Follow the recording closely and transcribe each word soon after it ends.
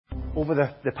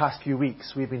Over the past few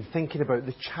weeks, we've been thinking about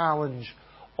the challenge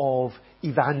of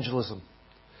evangelism.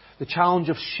 The challenge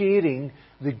of sharing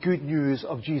the good news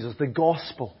of Jesus, the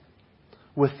gospel,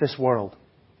 with this world.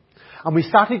 And we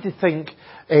started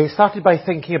by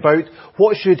thinking about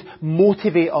what should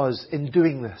motivate us in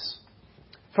doing this.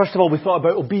 First of all, we thought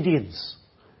about obedience,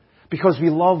 because we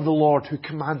love the Lord who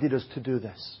commanded us to do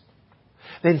this.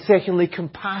 Then secondly,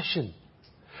 compassion,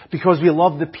 because we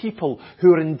love the people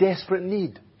who are in desperate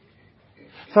need.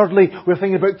 Thirdly, we're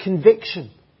thinking about conviction,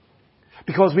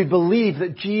 because we believe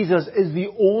that Jesus is the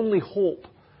only hope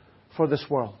for this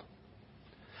world.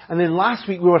 And then last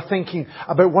week we were thinking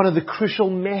about one of the crucial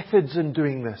methods in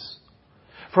doing this.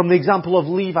 From the example of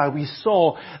Levi, we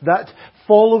saw that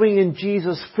following in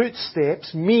Jesus'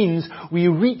 footsteps means we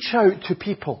reach out to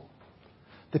people,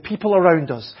 the people around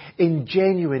us, in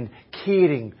genuine,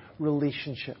 caring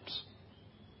relationships.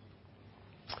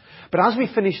 But as we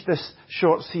finish this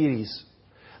short series,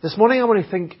 this morning I want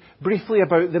to think briefly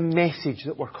about the message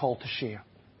that we're called to share.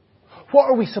 What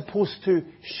are we supposed to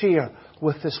share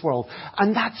with this world?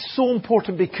 And that's so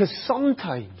important, because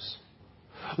sometimes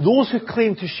those who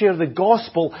claim to share the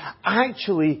gospel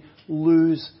actually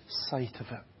lose sight of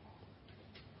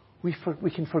it. We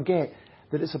can forget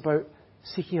that it's about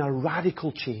seeking a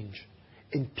radical change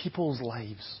in people's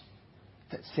lives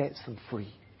that sets them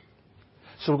free.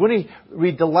 So we're going to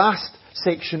read the last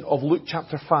section of Luke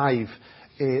chapter 5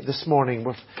 this morning.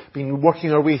 We've been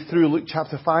working our way through Luke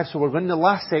chapter 5, so we're in the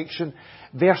last section,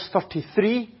 verse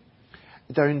 33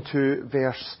 down to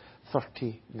verse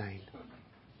 39.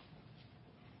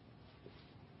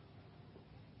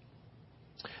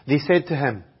 They said to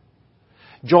him,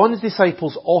 "John's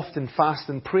disciples often fast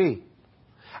and pray,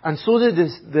 and so did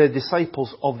the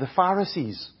disciples of the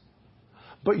Pharisees.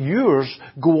 But yours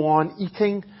go on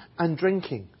eating and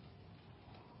drinking."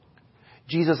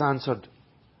 Jesus answered,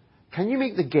 "Can you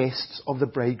make the guests of the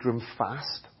bridegroom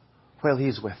fast while he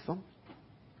is with them?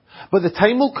 But the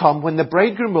time will come when the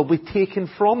bridegroom will be taken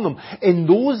from them. In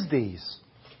those days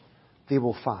they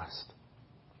will fast."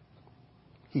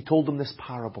 He told them this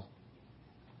parable.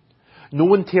 "No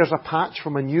one tears a patch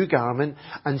from a new garment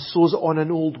and sews it on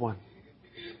an old one.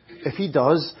 If he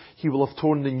does, he will have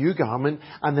torn the new garment,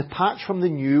 and the patch from the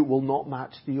new will not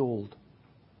match the old.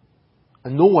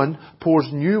 And no one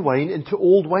pours new wine into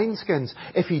old wineskins.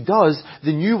 If he does,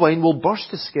 the new wine will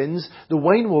burst the skins, the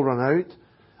wine will run out,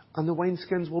 and the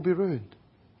wineskins will be ruined.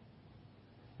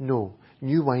 No,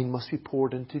 new wine must be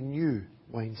poured into new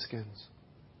wineskins.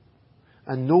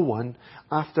 And no one,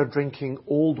 after drinking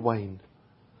old wine,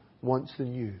 wants the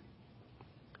new.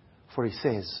 For he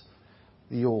says,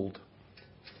 the old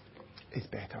is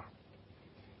better."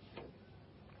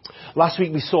 Last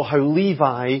week we saw how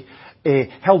Levi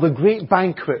held a great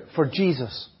banquet for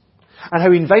Jesus, and how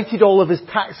he invited all of his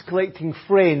tax collecting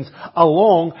friends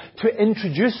along to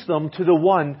introduce them to the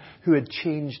one who had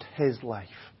changed his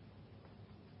life.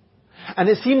 And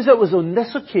it seems it was on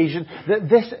this occasion that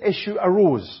this issue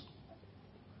arose.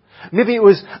 Maybe it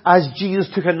was as Jesus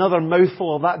took another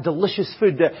mouthful of that delicious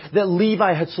food that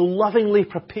Levi had so lovingly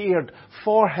prepared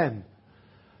for him,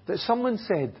 that someone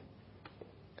said,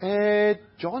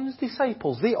 "John's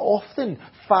disciples, they often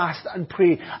fast and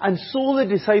pray, and so the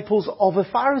disciples of the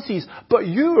Pharisees, but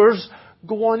yours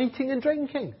go on eating and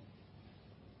drinking."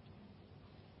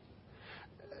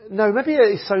 Now, maybe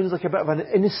it sounds like a bit of an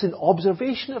innocent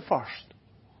observation at first.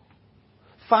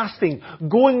 Fasting,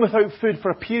 going without food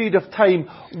for a period of time,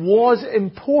 was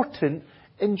important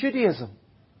in Judaism.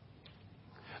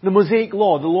 The Mosaic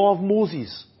law, the law of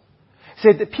Moses,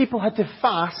 said that people had to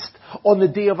fast on the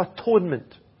Day of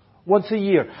Atonement once a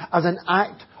year as an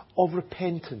act of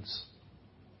repentance.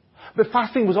 But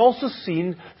fasting was also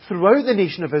seen throughout the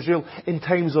nation of Israel in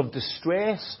times of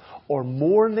distress or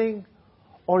mourning,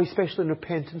 or especially in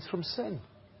repentance from sin.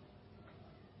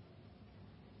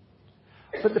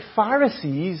 But the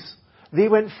Pharisees, they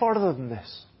went further than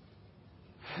this.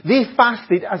 They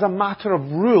fasted as a matter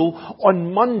of rule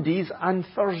on Mondays and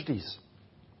Thursdays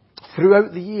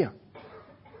throughout the year.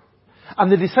 And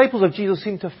the disciples of Jesus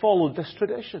seemed to have followed this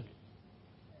tradition.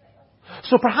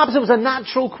 So perhaps it was a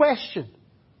natural question.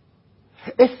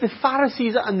 If the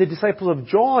Pharisees and the disciples of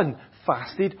John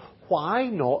fasted, why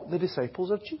not the disciples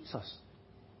of Jesus?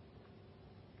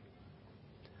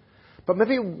 But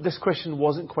maybe this question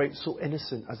wasn't quite so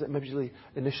innocent as it maybe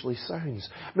initially sounds.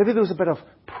 Maybe there was a bit of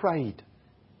pride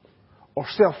or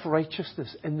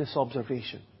self-righteousness in this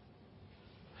observation.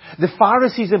 The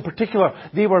Pharisees in particular,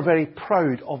 they were very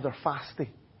proud of their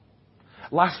fasting.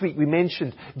 Last week we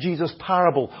mentioned Jesus'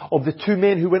 parable of the two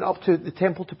men who went up to the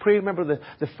temple to pray. Remember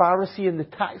the Pharisee and the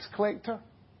tax collector?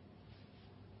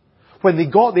 When they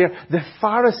got there, the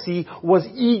Pharisee was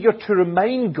eager to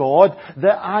remind God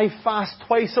that I fast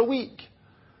twice a week.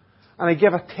 And I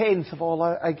give a tenth of all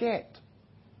I get.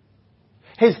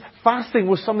 His fasting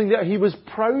was something that he was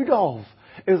proud of.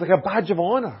 It was like a badge of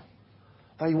honour.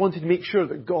 That he wanted to make sure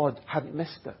that God hadn't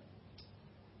missed it.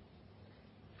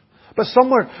 But some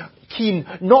were keen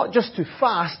not just to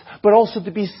fast, but also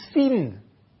to be seen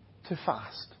to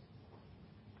fast.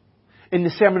 In the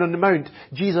Sermon on the Mount,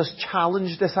 Jesus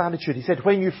challenged this attitude. He said,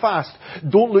 when you fast,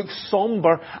 don't look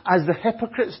somber as the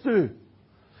hypocrites do.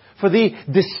 For they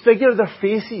disfigure their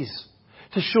faces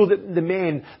to show that the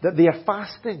men that they are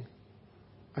fasting.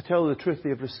 I tell you the truth, they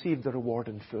have received the reward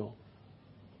in full.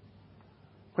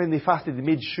 When they fasted, they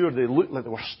made sure they looked like they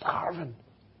were starving.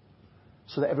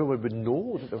 So that everyone would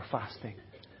know that they were fasting.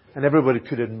 And everybody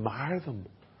could admire them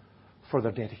for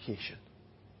their dedication.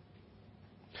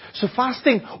 So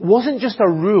fasting wasn't just a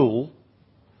rule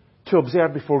to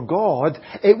observe before God.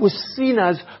 It was seen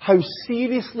as how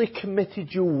seriously committed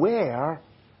you were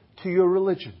to your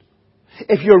religion.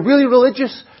 If you're really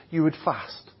religious, you would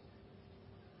fast.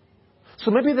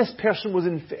 So maybe this person was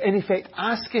in effect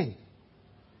asking,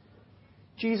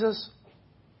 Jesus,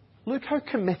 look how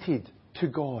committed to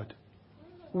God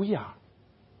we are.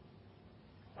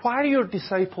 Why are your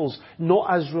disciples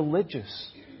not as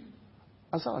religious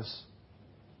as us?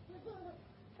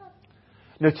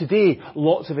 Now today,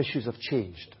 lots of issues have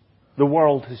changed. The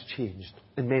world has changed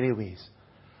in many ways.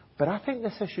 But I think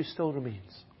this issue still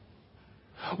remains.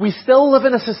 We still live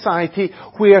in a society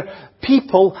where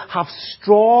people have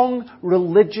strong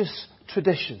religious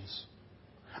traditions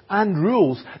and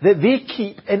rules that they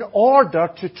keep in order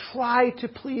to try to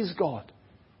please God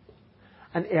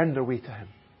and earn their way to Him.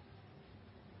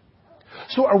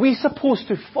 So are we supposed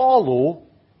to follow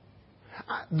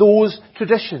those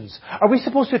traditions? Are we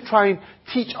supposed to try and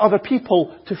teach other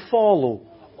people to follow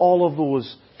all of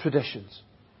those traditions?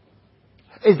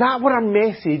 Is that what our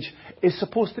message is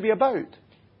supposed to be about?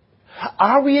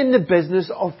 Are we in the business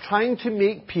of trying to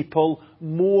make people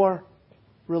more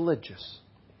religious?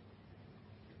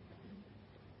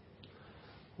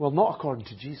 Well, not according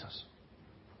to Jesus.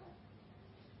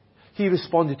 He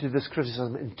responded to this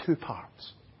criticism in two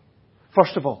parts.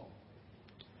 First of all,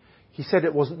 he said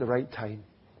it wasn't the right time.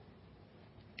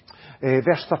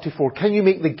 Verse 34, can you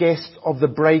make the guests of the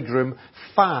bridegroom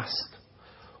fast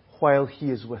while he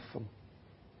is with them?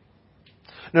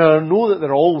 Now, I know that there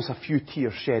are always a few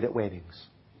tears shed at weddings.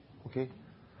 Okay?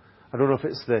 I don't know if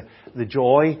it's the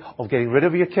joy of getting rid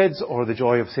of your kids or the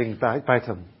joy of saying bye to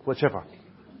them, whichever.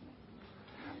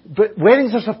 But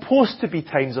weddings are supposed to be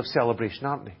times of celebration,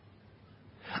 aren't they?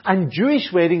 And Jewish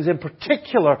weddings in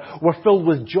particular were filled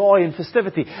with joy and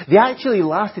festivity.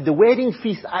 The wedding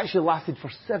feast actually lasted for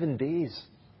 7 days.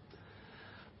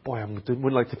 Boy, I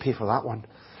wouldn't like to pay for that one.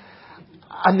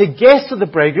 And the guests of the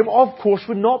bridegroom, of course,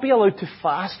 would not be allowed to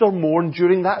fast or mourn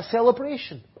during that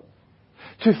celebration.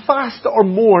 To fast or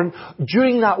mourn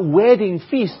during that wedding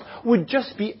feast would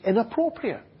just be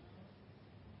inappropriate.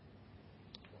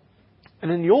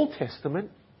 And in the Old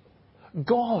Testament,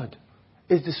 God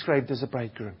is described as a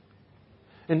bridegroom.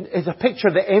 And it's a picture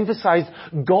that emphasized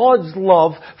God's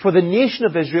love for the nation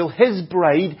of Israel, His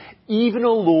bride, even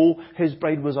although His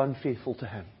bride was unfaithful to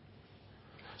Him.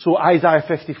 So Isaiah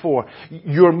 54,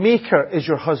 your Maker is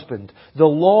your husband. The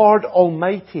Lord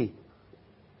Almighty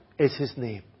is His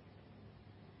name.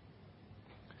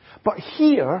 But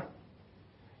here,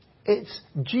 it's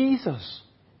Jesus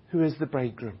who is the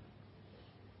bridegroom.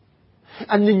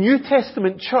 And the New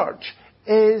Testament church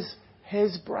is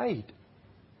His bride.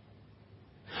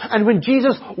 And when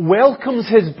Jesus welcomes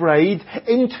His bride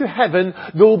into heaven,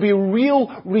 there will be real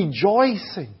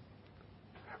rejoicing.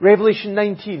 Revelation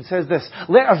 19 says this,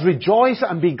 let us rejoice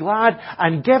and be glad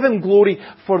and give Him glory,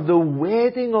 for the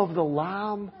wedding of the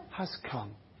Lamb has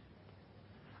come,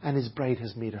 and His bride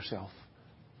has made herself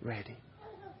ready.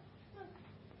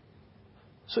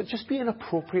 So it'd just be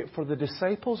inappropriate for the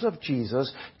disciples of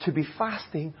Jesus to be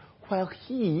fasting while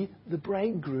He, the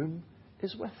bridegroom,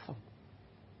 is with them.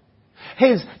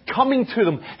 His coming to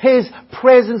them, His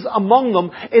presence among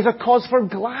them is a cause for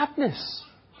gladness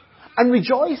and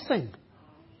rejoicing,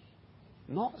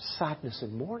 not sadness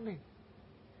and mourning.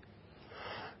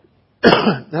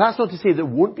 Now that's not to say there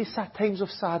won't be times of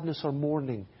sadness or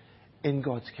mourning in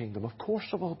God's kingdom. Of course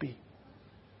there will be.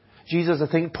 Jesus,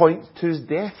 I think, points to His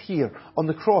death here on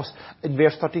the cross in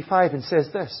verse 35 and says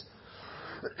this.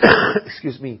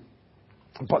 Excuse me.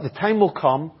 But the time will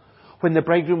come when the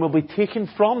bridegroom will be taken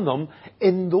from them.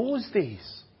 In those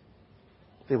days,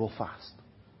 they will fast.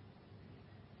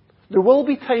 There will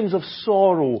be times of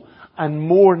sorrow and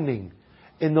mourning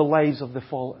in the lives of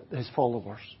His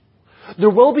followers. There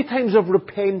will be times of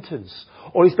repentance,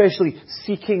 or especially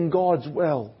seeking God's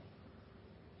will.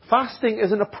 Fasting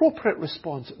is an appropriate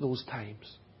response at those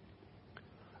times,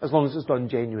 as long as it's done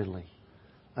genuinely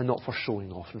and not for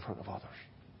showing off in front of others.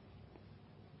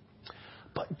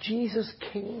 But Jesus'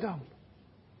 kingdom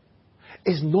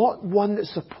is not one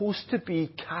that's supposed to be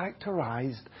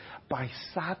characterized by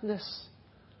sadness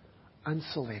and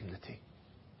solemnity.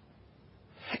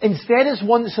 Instead, it's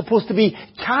one that's supposed to be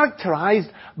characterized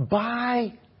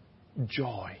by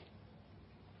joy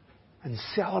and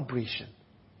celebration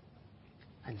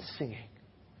and singing.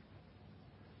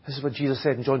 This is what Jesus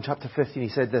said in John chapter 15. He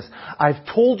said this, I've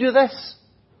told you this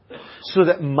so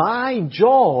that my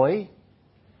joy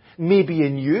may be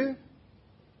in you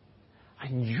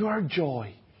and your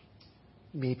joy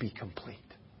may be complete.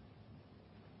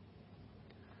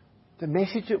 The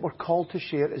message that we're called to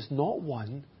share is not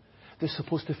one that's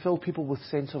supposed to fill people with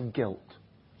sense of guilt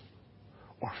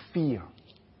or fear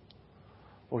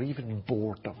or even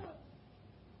boredom.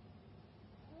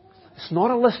 It's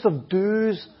not a list of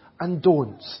do's and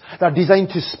don'ts that are designed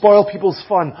to spoil people's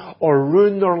fun or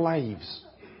ruin their lives.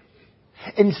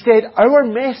 Instead, our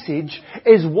message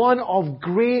is one of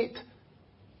great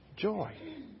joy.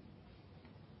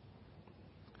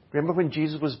 Remember when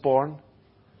Jesus was born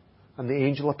and the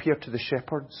angel appeared to the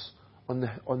shepherds in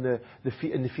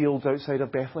the fields outside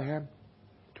of Bethlehem?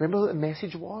 Do you remember what the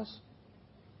message was?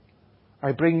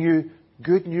 I bring you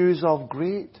good news of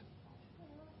great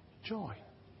joy.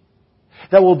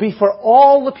 That will be for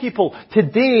all the people.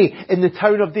 Today, in the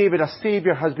town of David, a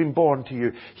Saviour has been born to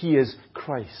you. He is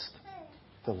Christ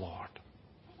the Lord.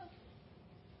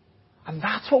 And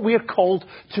that's what we are called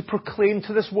to proclaim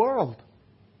to this world.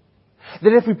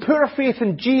 That if we put our faith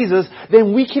in Jesus,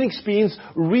 then we can experience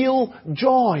real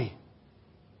joy.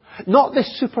 Not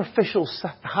this superficial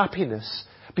happiness,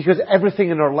 because everything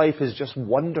in our life is just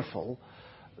wonderful.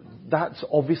 That's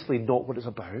obviously not what it's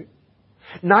about.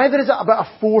 Neither is it about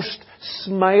a forced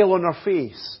smile on our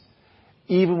face,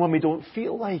 even when we don't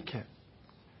feel like it.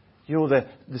 You know, the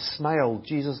smile,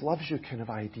 Jesus loves you kind of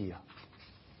idea.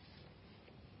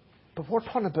 But what we're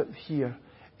talking about here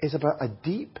is about a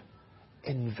deep,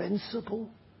 invincible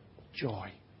joy.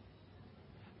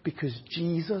 Because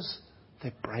Jesus,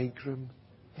 the bridegroom,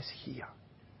 is here.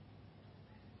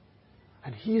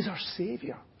 And He is our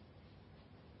Saviour.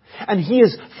 And He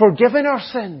has forgiven our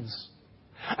sins.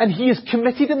 And He has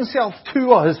committed Himself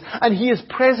to us. And He is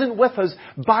present with us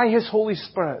by His Holy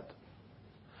Spirit.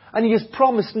 And He has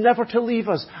promised never to leave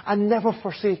us and never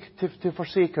to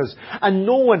forsake us. And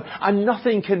no one and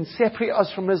nothing can separate us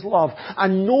from His love.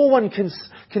 And no one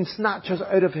can snatch us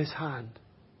out of His hand.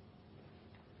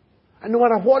 And no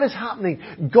matter what is happening,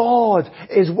 God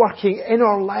is working in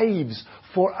our lives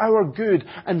for our good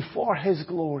and for His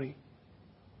glory.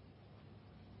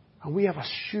 And we have a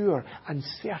sure and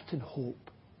certain hope.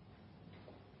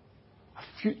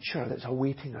 A future that's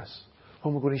awaiting us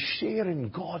when we're going to share in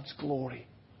God's glory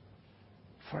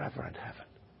forever in heaven.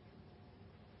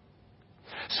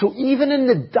 So even in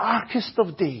the darkest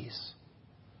of days,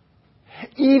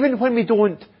 even when we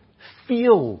don't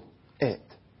feel it,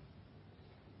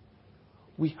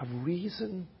 we have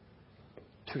reason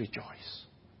to rejoice.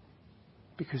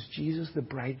 Because Jesus the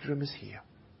bridegroom is here.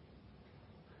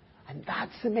 And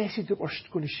that's the message that we're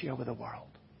going to share with the world.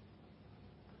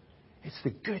 It's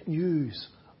the good news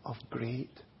of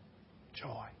great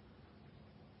joy.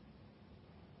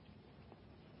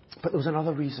 But there was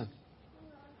another reason.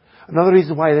 Another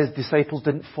reason why His disciples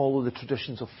didn't follow the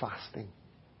traditions of fasting.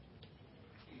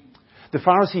 The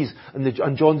Pharisees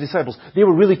and John's disciples, they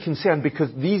were really concerned because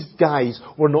these guys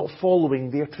were not following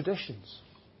their traditions.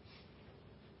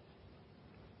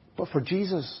 But for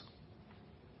Jesus,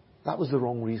 that was the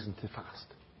wrong reason to fast.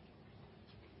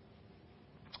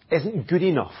 It isn't good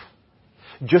enough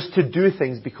just to do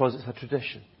things because it's a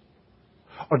tradition.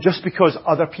 Or just because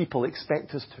other people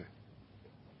expect us to.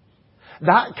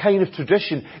 That kind of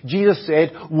tradition, Jesus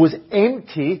said, was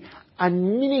empty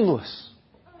and meaningless.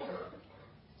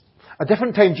 A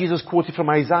different time Jesus quoted from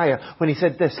Isaiah when He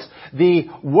said this, they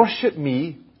worship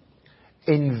me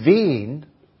in vain.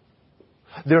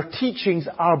 Their teachings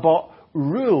are but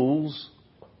rules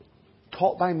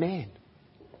taught by men.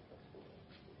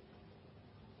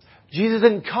 Jesus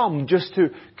didn't come just to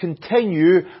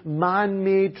continue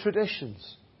man-made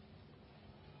traditions.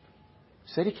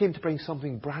 He said He came to bring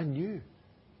something brand new.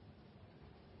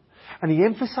 And He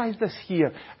emphasized this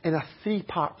here in a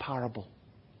 3-part parable.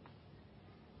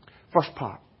 First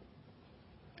part,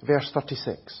 verse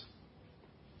 36.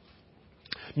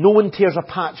 No one tears a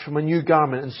patch from a new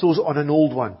garment and sews it on an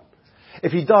old one.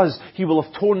 If he does, he will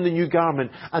have torn the new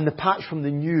garment and the patch from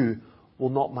the new will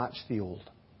not match the old.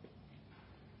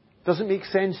 Doesn't make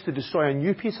sense to destroy a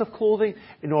new piece of clothing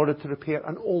in order to repair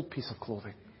an old piece of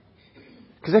clothing.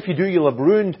 Because if you do, you'll have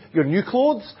ruined your new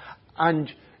clothes, and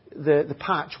the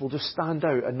patch will just stand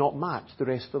out and not match the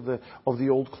rest of the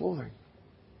old clothing.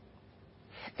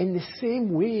 In the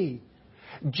same way,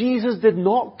 Jesus did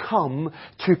not come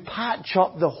to patch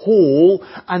up the hole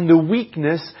and the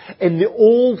weakness in the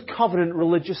old covenant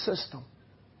religious system.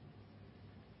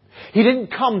 He didn't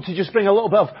come to just bring a little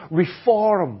bit of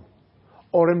reform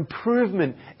or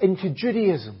improvement into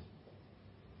Judaism.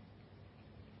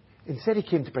 Instead, He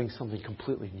came to bring something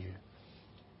completely new.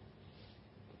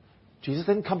 Jesus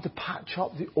didn't come to patch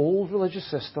up the old religious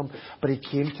system, but He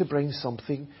came to bring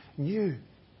something new.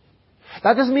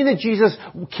 That doesn't mean that Jesus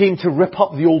came to rip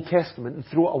up the Old Testament and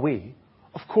throw it away.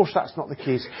 Of course that's not the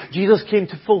case. Jesus came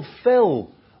to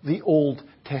fulfill the Old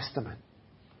Testament.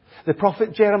 The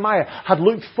prophet Jeremiah had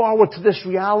looked forward to this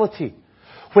reality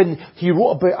when he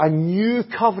wrote about a new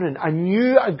covenant, a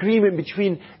new agreement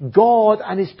between God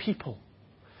and His people.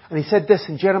 And he said this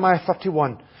in Jeremiah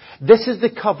 31, "This is the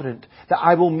covenant that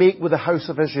I will make with the house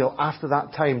of Israel after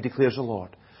that time, declares the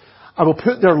Lord. I will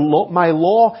put my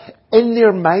law in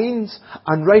their minds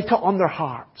and write it on their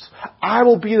hearts. I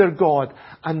will be their God,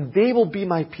 and they will be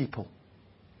my people.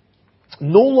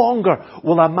 No longer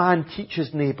will a man teach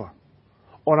his neighbour,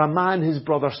 or a man his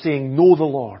brother, saying, 'Know the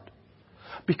Lord,'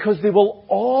 because they will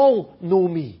all know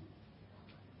me,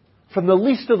 from the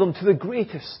least of them to the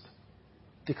greatest,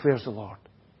 declares the Lord.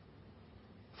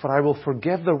 For I will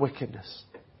forgive their wickedness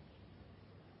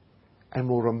and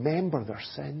will remember their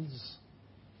sins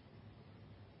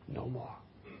no more."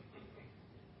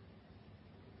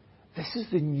 This is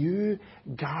the new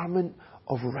garment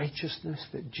of righteousness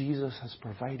that Jesus has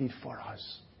provided for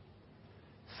us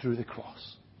through the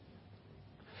cross.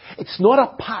 It's not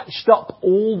a patched up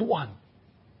old one,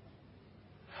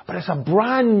 but it's a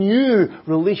brand new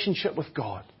relationship with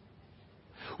God,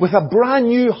 with a brand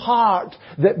new heart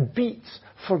that beats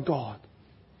for God,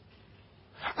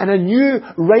 and a new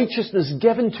righteousness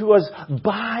given to us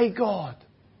by God,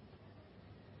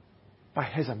 by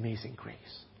His amazing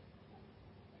grace.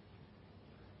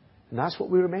 And that's what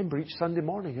we remember each Sunday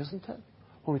morning, isn't it?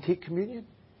 When we take communion.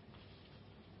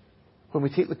 When we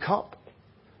take the cup.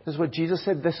 This is what Jesus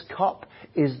said, "This cup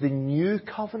is the new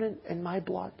covenant in my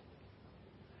blood.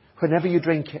 Whenever you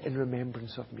drink it, in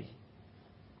remembrance of me."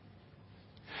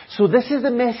 So this is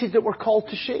the message that we're called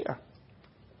to share.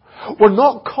 We're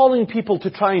not calling people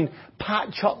to try and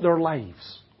patch up their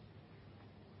lives,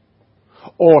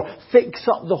 or fix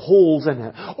up the holes in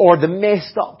it, or the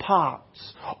messed up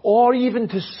parts, or even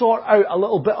to sort out a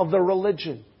little bit of their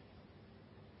religion.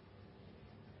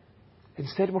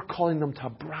 Instead, we're calling them to a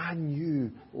brand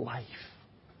new life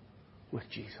with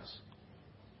Jesus.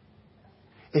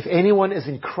 If anyone is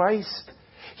in Christ,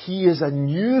 he is a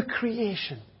new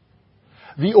creation.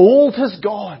 The old has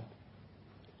gone.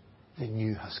 The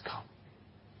new has come.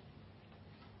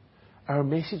 Our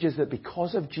message is that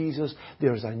because of Jesus,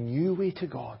 there is a new way to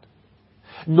God.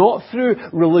 Not through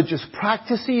religious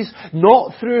practices,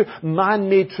 not through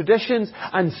man-made traditions,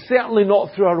 and certainly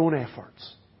not through our own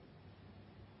efforts.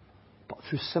 But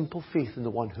through simple faith in the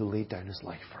one who laid down His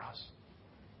life for us.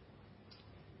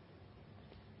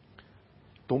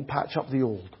 Don't patch up the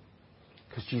old,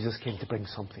 because Jesus came to bring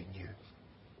something new.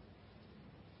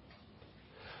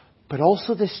 But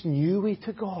also this new way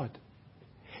to God.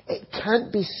 It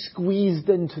can't be squeezed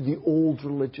into the old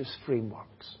religious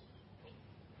frameworks.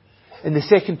 In the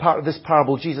second part of this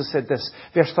parable, Jesus said this,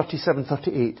 verse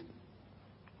 37-38.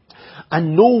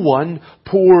 "And no one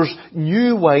pours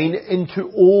new wine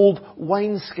into old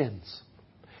wineskins.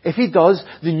 If he does,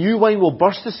 the new wine will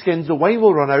burst the skins, the wine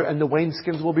will run out, and the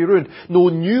wineskins will be ruined. No,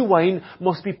 new wine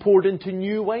must be poured into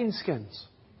new wineskins."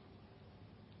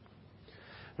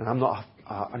 And I'm not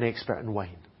an expert in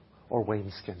wine or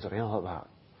wineskins or anything like that.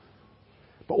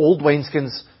 But old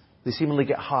wineskins, they seemingly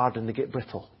get hard and they get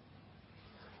brittle.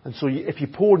 And so if you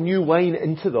pour new wine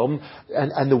into them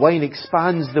and the wine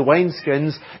expands the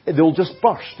wineskins, they'll just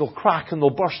burst. They'll crack and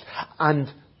they'll burst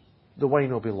and the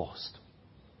wine will be lost.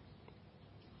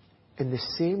 In the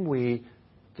same way,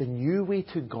 the new way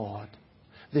to God,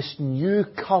 this new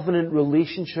covenant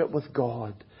relationship with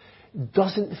God,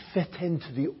 doesn't fit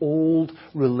into the old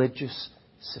religious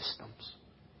systems.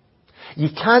 You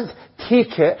can't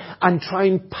take it and try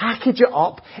and package it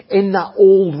up in that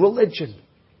old religion.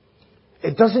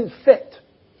 It doesn't fit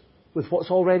with what's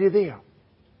already there.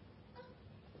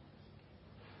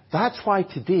 That's why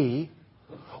today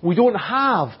we don't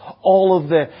have all of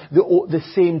the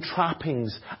same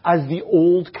trappings as the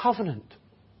old covenant.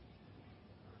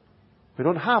 We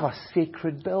don't have a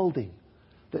sacred building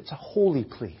that's a holy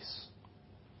place.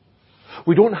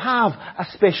 We don't have a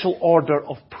special order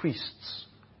of priests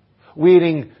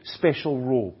wearing special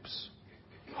robes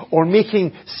or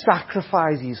making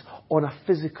sacrifices on a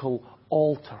physical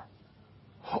altar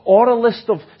or a list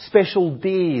of special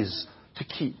days to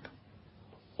keep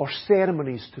or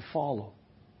ceremonies to follow.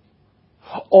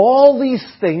 All these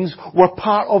things were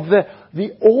part of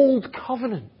the old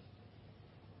covenant.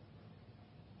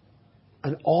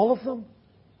 And all of them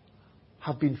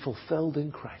have been fulfilled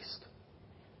in Christ.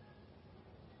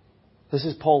 This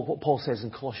is what Paul says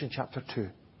in Colossians chapter 2.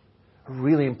 A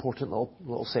really important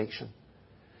little section.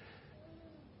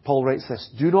 Paul writes this: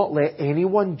 "Do not let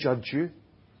anyone judge you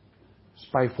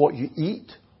by what you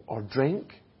eat or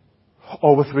drink,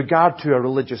 or with regard to a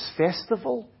religious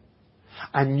festival,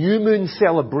 a new moon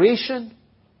celebration,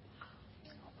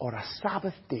 or a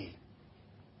Sabbath day.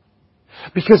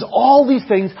 Because all these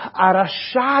things are a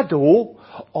shadow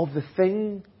of the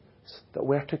things that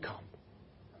were to come.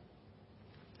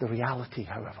 The reality,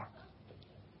 however,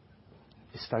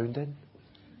 is found in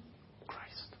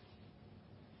Christ."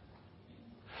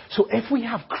 So if we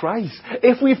have Christ,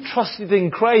 if we've trusted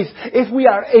in Christ, if we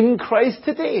are in Christ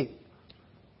today,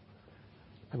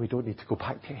 then we don't need to go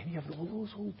back to any of all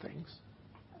those old things.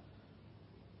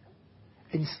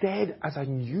 Instead, as a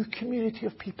new community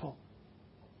of people,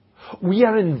 we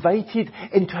are invited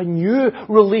into a new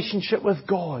relationship with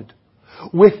God,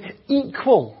 with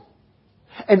equal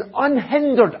and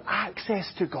unhindered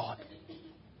access to God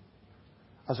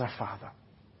as our Father.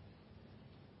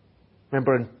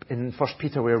 Remember in 1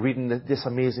 Peter we are reading this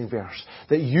amazing verse,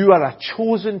 that you are a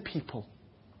chosen people,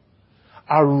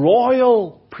 a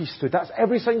royal priesthood. That's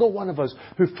every single one of us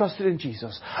who've trusted in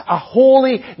Jesus. A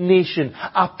holy nation,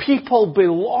 a people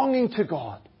belonging to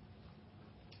God,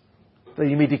 that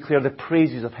you may declare the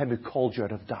praises of Him who called you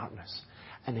out of darkness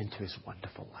and into His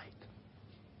wonderful light.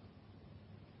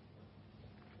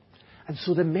 And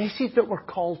so the message that we're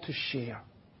called to share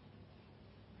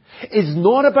is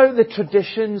not about the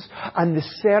traditions and the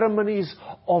ceremonies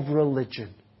of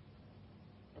religion.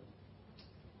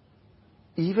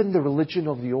 Even the religion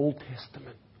of the Old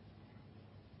Testament.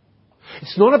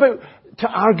 It's not about to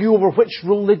argue over which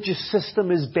religious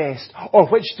system is best or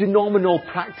which denominational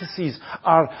practices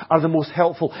are the most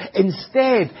helpful.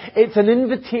 Instead, it's an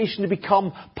invitation to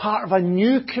become part of a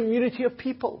new community of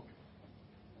people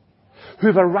who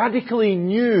have a radically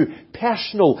new,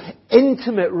 personal,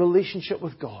 intimate relationship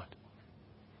with God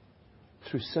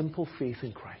through simple faith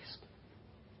in Christ.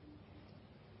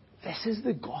 This is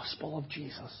the gospel of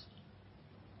Jesus.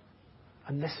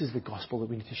 And this is the gospel that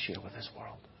we need to share with this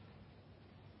world.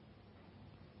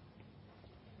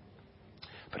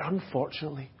 But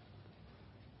unfortunately,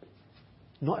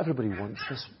 not everybody wants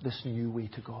this new way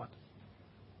to God.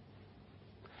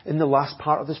 In the last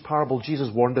part of this parable, Jesus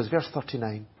warned us, verse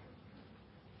 39.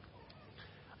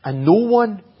 "And no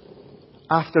one,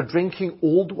 after drinking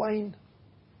old wine,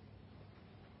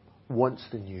 wants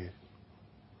the new,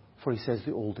 for he says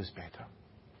the old is better."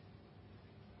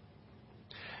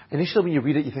 Initially when you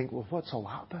read it, you think, well, what's all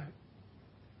that about?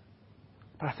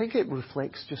 But I think it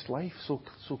reflects just life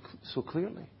so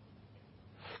clearly.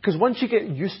 Because once you get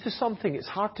used to something, it's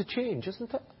hard to change,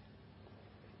 isn't it?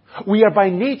 We are by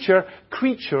nature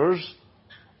creatures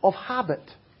of habit.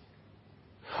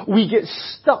 We get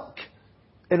stuck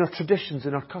in our traditions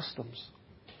and our customs.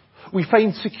 We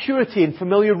find security in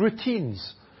familiar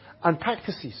routines and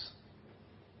practices.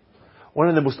 One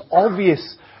of the most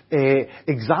obvious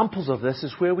examples of this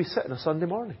is where we sit on a Sunday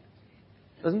morning.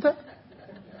 Isn't it?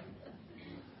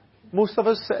 Most of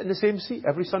us sit in the same seat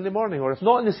every Sunday morning, or if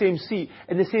not in the same seat,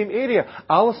 in the same area.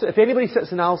 Alison, if anybody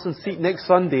sits in Alison's seat next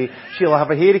Sunday, she'll have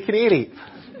a hairy canary.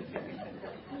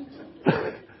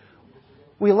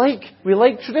 We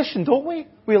like tradition, don't we?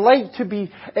 We like to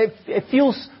be, it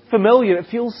feels familiar, it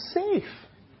feels safe.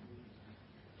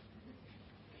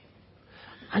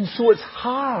 And so it's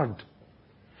hard.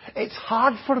 It's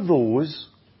hard for those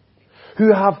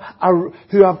who have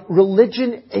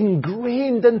religion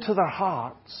ingrained into their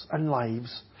hearts and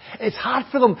lives. It's hard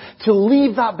for them to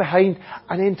leave that behind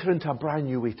and enter into a brand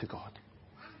new way to God.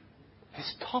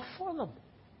 It's tough for them.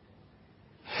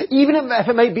 Even if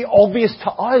it might be obvious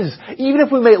to us, even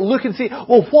if we might look and say,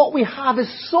 well, what we have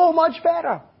is so much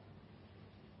better.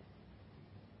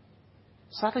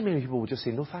 Sadly, many people will just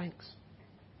say, no thanks.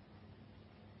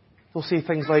 They'll say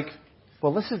things like,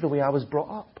 well, this is the way I was brought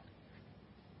up.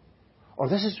 Or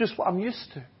this is just what I'm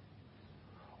used to.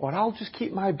 Or I'll just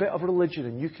keep my bit of religion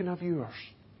and you can have yours.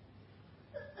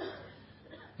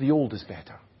 The old is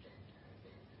better.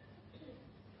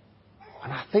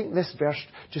 And I think this verse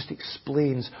just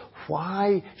explains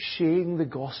why sharing the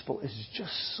gospel is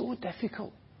just so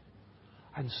difficult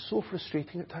and so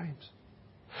frustrating at times.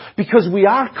 Because we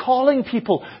are calling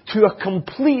people to a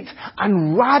complete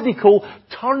and radical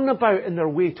turnabout in their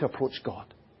way to approach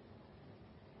God.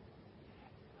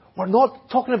 We're not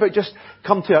talking about just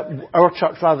come to our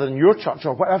church rather than your church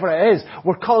or whatever it is.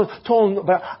 We're talking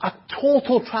about a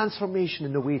total transformation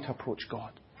in the way to approach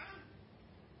God.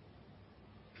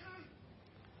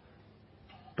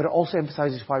 But it also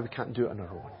emphasizes why we can't do it on our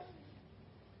own.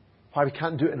 Why we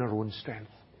can't do it in our own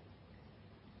strength.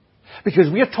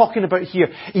 Because we are talking about here,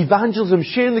 evangelism,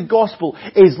 sharing the gospel,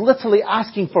 is literally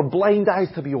asking for blind eyes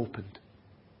to be opened.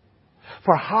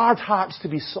 For hard hearts to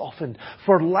be softened.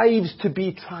 For lives to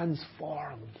be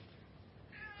transformed.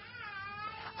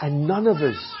 And none of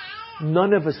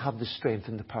us have the strength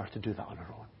and the power to do that on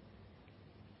our own.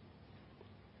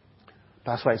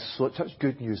 That's why it's such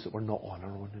good news that we're not on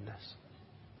our own in this.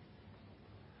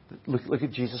 Look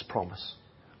at Jesus' promise.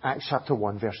 Acts chapter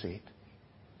 1, verse 8.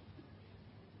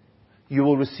 You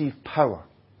will receive power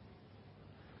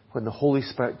when the Holy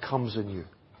Spirit comes on you.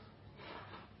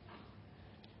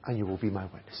 And you will be my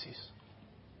witnesses.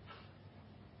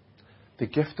 The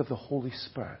gift of the Holy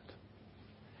Spirit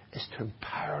is to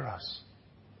empower us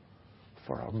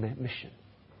for our mission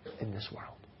in this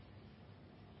world.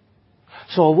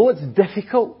 So although it's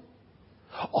difficult,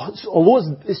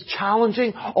 although it's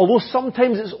challenging, although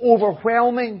sometimes it's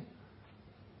overwhelming,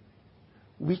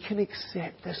 we can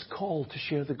accept this call to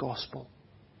share the gospel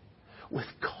with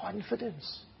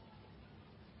confidence.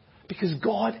 Because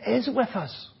God is with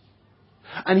us.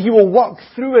 And He will work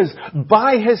through us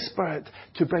by His Spirit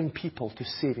to bring people to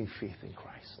saving faith in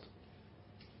Christ.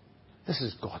 This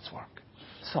is God's work.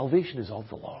 Salvation is of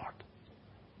the Lord.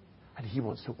 And He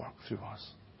wants to work through us.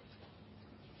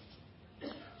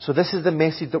 So this is the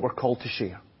message that we're called to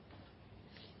share.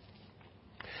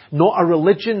 Not a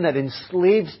religion that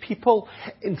enslaves people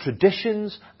in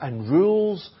traditions and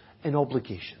rules and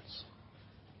obligations.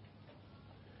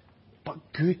 But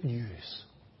good news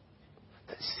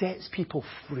that sets people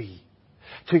free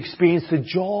to experience the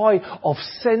joy of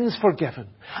sins forgiven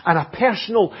and a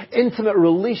personal, intimate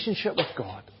relationship with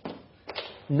God,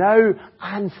 now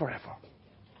and forever,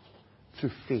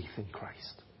 through faith in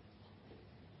Christ.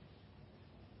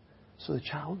 So the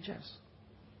challenge is,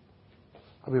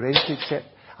 are we ready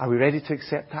to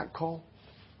accept that call?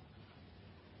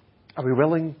 Are we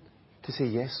willing to say,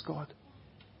 yes, God,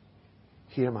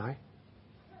 here am I,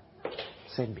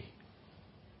 send me?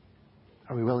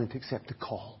 Are we willing to accept the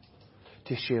call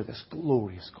to share this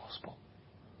glorious gospel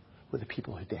with the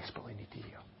people who desperately need to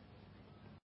hear?